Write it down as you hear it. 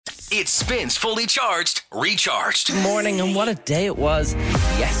It spins fully charged, recharged. Good morning, and what a day it was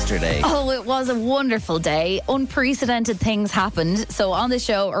yesterday. Oh, it was a wonderful day. Unprecedented things happened. So on the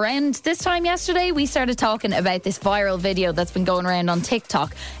show, around this time yesterday, we started talking about this viral video that's been going around on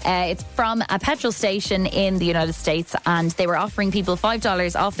TikTok. It's from a petrol station in the United States, and they were offering people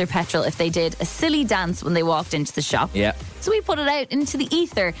 $5 off their petrol if they did a silly dance when they walked into the shop. Yeah. So we put it out into the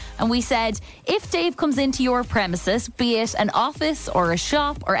ether and we said, if Dave comes into your premises, be it an office or a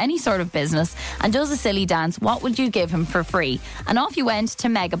shop or any sort of business, and does a silly dance, what would you give him for free? And off you went to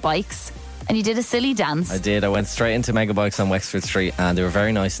Megabikes and you did a silly dance. I did. I went straight into Megabikes on Wexford Street, and they were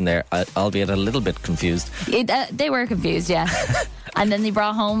very nice in there, albeit a little bit confused. They were confused, yeah. And then they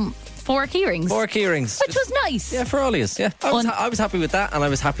brought home 4 keyrings. 4 keyrings. Which was nice. Yeah, for all of us. Yeah. I was happy with that, and I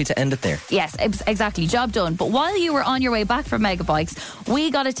was happy to end it there. Yes, exactly. Job done. But while you were on your way back from Megabikes, we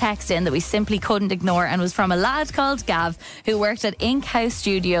got a text in that we simply couldn't ignore, and was from a lad called Gav, who worked at Ink House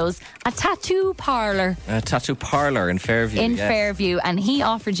Studios, a tattoo parlour. A tattoo parlour in Fairview. Fairview, and he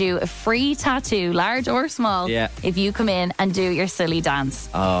offered you a free tattoo, large or small, if you come in and do your silly dance.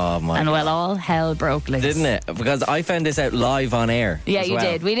 Oh my! And well, all hell broke loose, didn't it? Because I found this out live on air. Yeah, you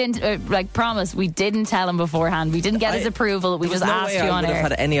did. We didn't promise. We didn't tell him beforehand. We didn't get his approval. We just asked you on air. I would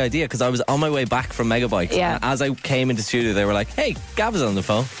have had any idea, because I was on my way back from Megabikes. Yeah. And as I came into the studio, they were like, "Hey, Gav is on the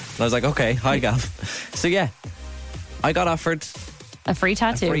phone." And I was like, "Okay, hi, Gav." So yeah, I got offered a free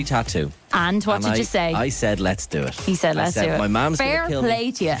tattoo. And what did you say? I said, let's do it. He said, let's do it. My mom's going to kill me. Fair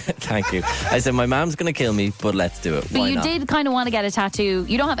play to you. Thank you. I said, my mom's going to kill me, but let's do it. But you did kind of want to get a tattattoo.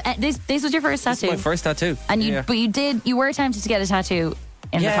 You don't have... This was your first tattoo. This is my first tattoo. And you were tempted to get a tattoo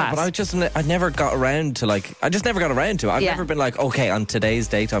in the past. But I never got around to it. I've never been like, okay, on today's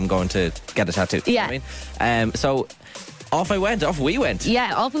date, I'm going to get a tattoo. Yeah. You know what I mean? So... Off we went.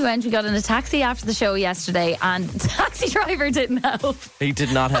 Yeah, off we went. We got in a taxi after the show yesterday, and the taxi driver didn't help. He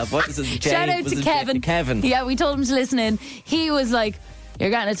did not help. What is it? Shout out to Kevin. Kevin. Yeah, we told him to listen in. He was like, "You're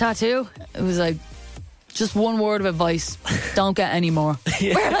getting a tattoo?" It was like, just one word of advice: don't get any more.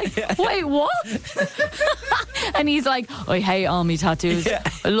 We're like, wait, what? And he's like, I hate all my tattoos. Yeah.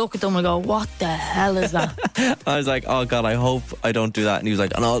 I look at them and I go, what the hell is that? I was like, oh God, I hope I don't do that. And he was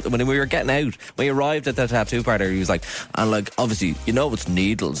like, when we were getting out, when he arrived at the tattoo parlor, he was like, and like, obviously, you know it's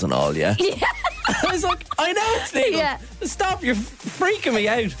needles and all, yeah? Yeah. I was like, I know it's needles. Yeah. Stop, you're freaking me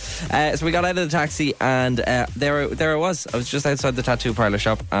out. So we got out of the taxi, and there I was. I was just outside the tattoo parlor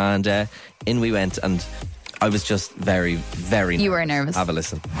shop, and in we went, and I was just very, very nervous. You were nervous. Have a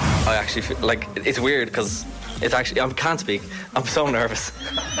listen. I actually feel like it's weird, because it's actually, I can't speak. I'm so nervous.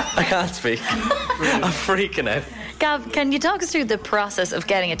 I can't speak. I'm freaking out. Gav, can you talk us through the process of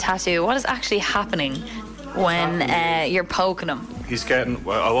getting a tattoo? What is actually happening when you're poking him? He's getting...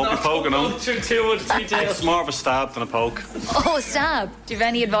 Well, I won't be poking him. Through too much detail. It's more of a stab than a poke. Oh, a stab. Do you have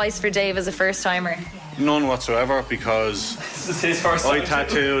any advice for Dave as a first-timer? None whatsoever, because this is his first I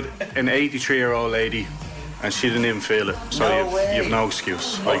tattooed an 83-year-old lady, and she didn't even feel it. So you have no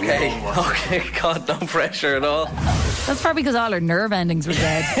excuse. Okay, God, no pressure at all. That's probably because all her nerve endings were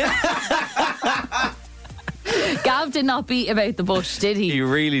dead. Gav did not beat about the bush, did he? He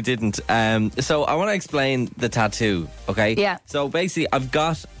really didn't. So I want to explain the tattoo, okay? Yeah. So basically, I've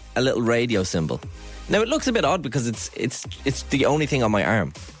got a little radio symbol. Now, it looks a bit odd because it's the only thing on my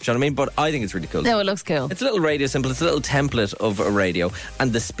arm. Do you know what I mean? But I think it's really cool. No, it looks cool. It's a little radio symbol. It's a little template of a radio.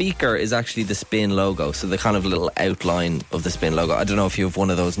 And the speaker is actually the Spin logo. So the kind of little outline of the Spin logo. I don't know if you have one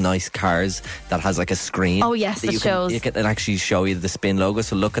of those nice cars that has like a screen. Oh, yes, that shows. It can actually show you the Spin logo.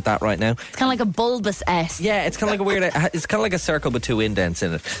 So look at that right now. It's kind of like a bulbous S. Yeah, it's kind of like a weird... It's kind of like a circle with 2 indents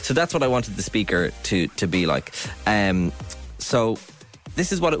in it. So that's what I wanted the speaker to be like. So...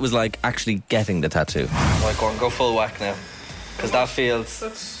 This is what it was like actually getting the tattoo. Right, Gordon, go full whack now. Because that feels...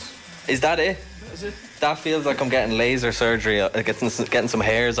 Is that it? Is it? That feels like I'm getting laser surgery, getting some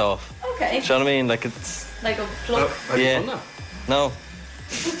hairs off. Okay. Do you know what I mean? Like it's... Like a plug? Yeah. No.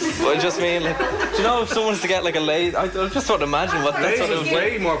 But I just mean, like, do you know if someone's to get like a laser... I just sort of imagine what that's sort of...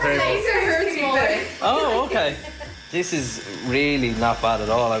 way more painful. Laser hurts more. Oh, okay. This is really not bad at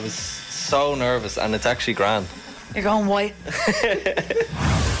all. I was so nervous, and it's actually grand. You're going white.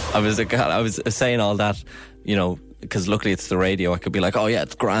 I was saying all that, you know, because luckily it's the radio. I could be like, oh yeah,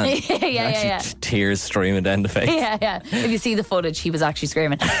 it's grand. yeah. Tears streaming down the face. Yeah. If you see the footage, he was actually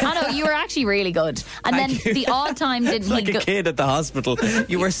screaming. I know, you were actually really good. And then the odd time didn't he like a kid at the hospital.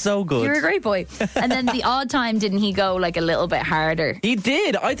 You were so good. You were a great boy. And then the odd time didn't he go like a little bit harder? He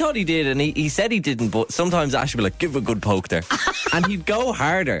did. I thought he did, and he said he didn't, but sometimes Ash would be like, give a good poke there. And he'd go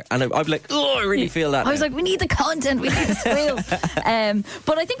harder, and I'd be like, oh, I really feel that. I was like, we need the content, we need the squeals.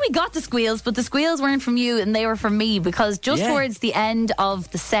 But I think we got the squeals, but the squeals weren't from you and they were from me. see, because just towards the end of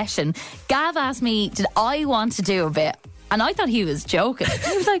the session, Gav asked me, did I want to do a bit? And I thought he was joking.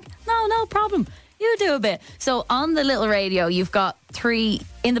 He was like, no problem. You do a bit. So on the little radio, you've got 3.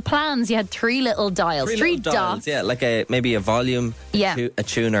 In the plans, you had 3 little dials, 3 dots. Yeah, like maybe a volume, a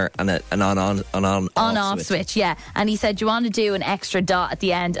tuner, and an on-off switch. Yeah. And he said, do you want to do an extra dot at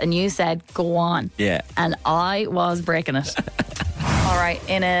the end? And you said, go on. Yeah. And I was breaking it. All right,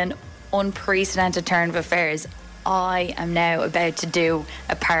 in an unprecedented turn of affairs, I am now about to do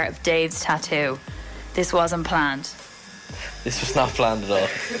a part of Dave's tattoo. This wasn't planned. This was not planned at all.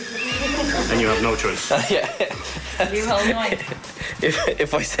 And you have no choice. Yeah. You hold mine.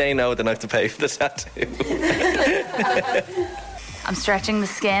 If I say no, then I have to pay for the tattoo. I'm stretching the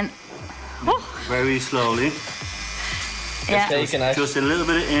skin. Very slowly. Yeah. Just a little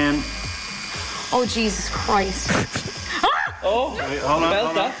bit in. Oh, Jesus Christ. Oh, right, hold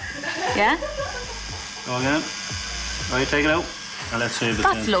on. Yeah? Go again. Right, take it out. And let's save the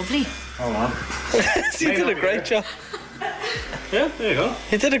That's lovely. Hold on. You did a great job. Yeah, there you go.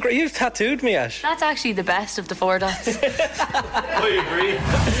 You did a great. You've tattooed me, Ash. That's actually the best of the 4 dots. I agree.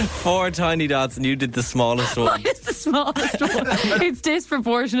 4 tiny dots, and you did the smallest one. It's the smallest one. It's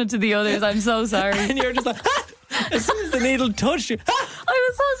disproportionate to the others. I'm so sorry. And you're just like, as soon as the needle touched you. I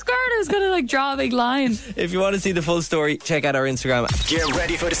was so scared I was going to draw a big line. If you want to see the full story, check out our Instagram. Get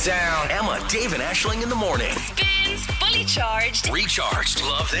ready for the sound. Emma, Dave, and Aisling in the morning. Spins Fully Charged. Recharged.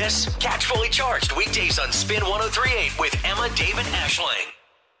 Love this? Catch Fully Charged weekdays on Spin 103.8 with Emma, Dave, and Aisling.